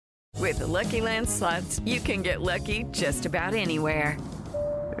With the Lucky Land Slots, you can get lucky just about anywhere.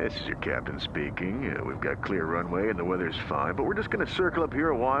 This is your captain speaking. We've got clear runway and the weather's fine, but we're just going to circle up here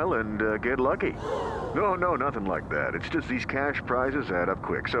a while and get lucky. No, nothing like that. It's just these cash prizes add up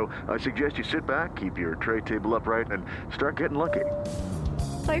quick. So I suggest you sit back, keep your tray table upright, and start getting lucky.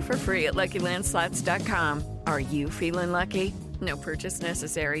 Play for free at LuckyLandSlots.com. Are you feeling lucky? No purchase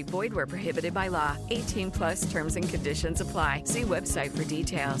necessary. Void where prohibited by law. 18+ terms and conditions apply. See website for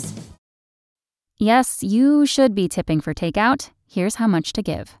details. Yes, you should be tipping for takeout. Here's How Much to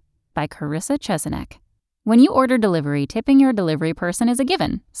Give by Carissa Chesanek. When you order delivery, tipping your delivery person is a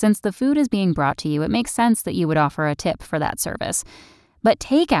given. Since the food is being brought to you, it makes sense that you would offer a tip for that service. But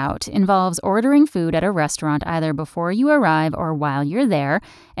takeout involves ordering food at a restaurant either before you arrive or while you're there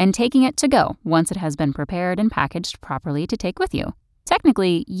and taking it to go once it has been prepared and packaged properly to take with you.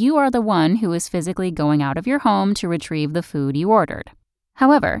 Technically, you are the one who is physically going out of your home to retrieve the food you ordered.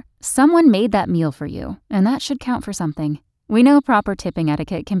 However, someone made that meal for you, and that should count for something. We know proper tipping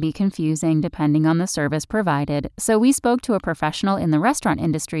etiquette can be confusing depending on the service provided, so we spoke to a professional in the restaurant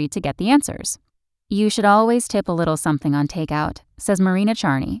industry to get the answers. You should always tip a little something on takeout, says Marina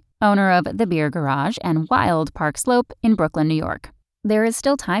Charney, owner of The Beer Garage and Wild Park Slope in Brooklyn, New York. There is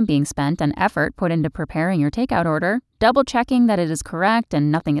still time being spent and effort put into preparing your takeout order, double-checking that it is correct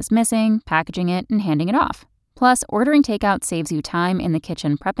and nothing is missing, packaging it, and handing it off. Plus, ordering takeout saves you time in the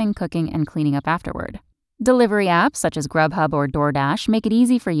kitchen prepping, cooking, and cleaning up afterward. Delivery apps such as Grubhub or DoorDash make it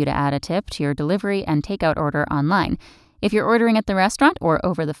easy for you to add a tip to your delivery and takeout order online. If you're ordering at the restaurant or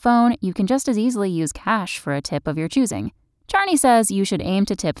over the phone, you can just as easily use cash for a tip of your choosing. Charney says you should aim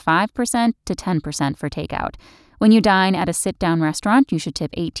to tip 5% to 10% for takeout. When you dine at a sit-down restaurant, you should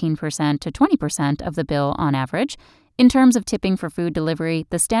tip 18% to 20% of the bill on average. In terms of tipping for food delivery,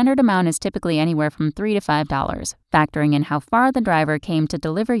 the standard amount is typically anywhere from $3 to $5, factoring in how far the driver came to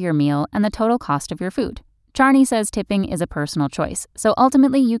deliver your meal and the total cost of your food. Charney says tipping is a personal choice, so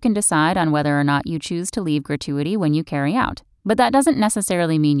ultimately you can decide on whether or not you choose to leave gratuity when you carry out. But that doesn't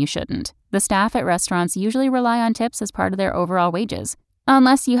necessarily mean you shouldn't. The staff at restaurants usually rely on tips as part of their overall wages.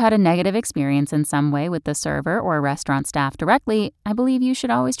 Unless you had a negative experience in some way with the server or restaurant staff directly, I believe you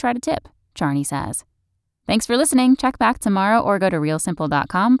should always try to tip, Charney says. Thanks for listening. Check back tomorrow or go to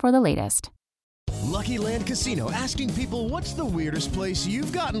realsimple.com for the latest. Lucky Land Casino, asking people, what's the weirdest place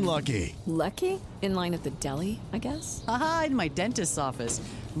you've gotten lucky? Lucky? In line at the deli, I guess? Aha, in my dentist's office.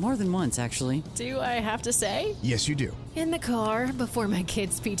 More than once, actually. Do I have to say? Yes, you do. In the car before my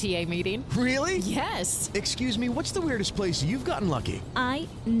kids' PTA meeting. Really? Yes. Excuse me, what's the weirdest place you've gotten lucky? I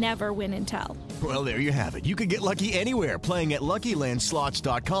never win and tell. Well, there you have it. You can get lucky anywhere, playing at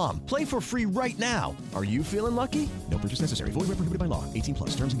LuckyLandSlots.com. Play for free right now. Are you feeling lucky? No purchase necessary. Void where prohibited by law. 18+.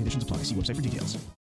 Terms and conditions apply. See website for details.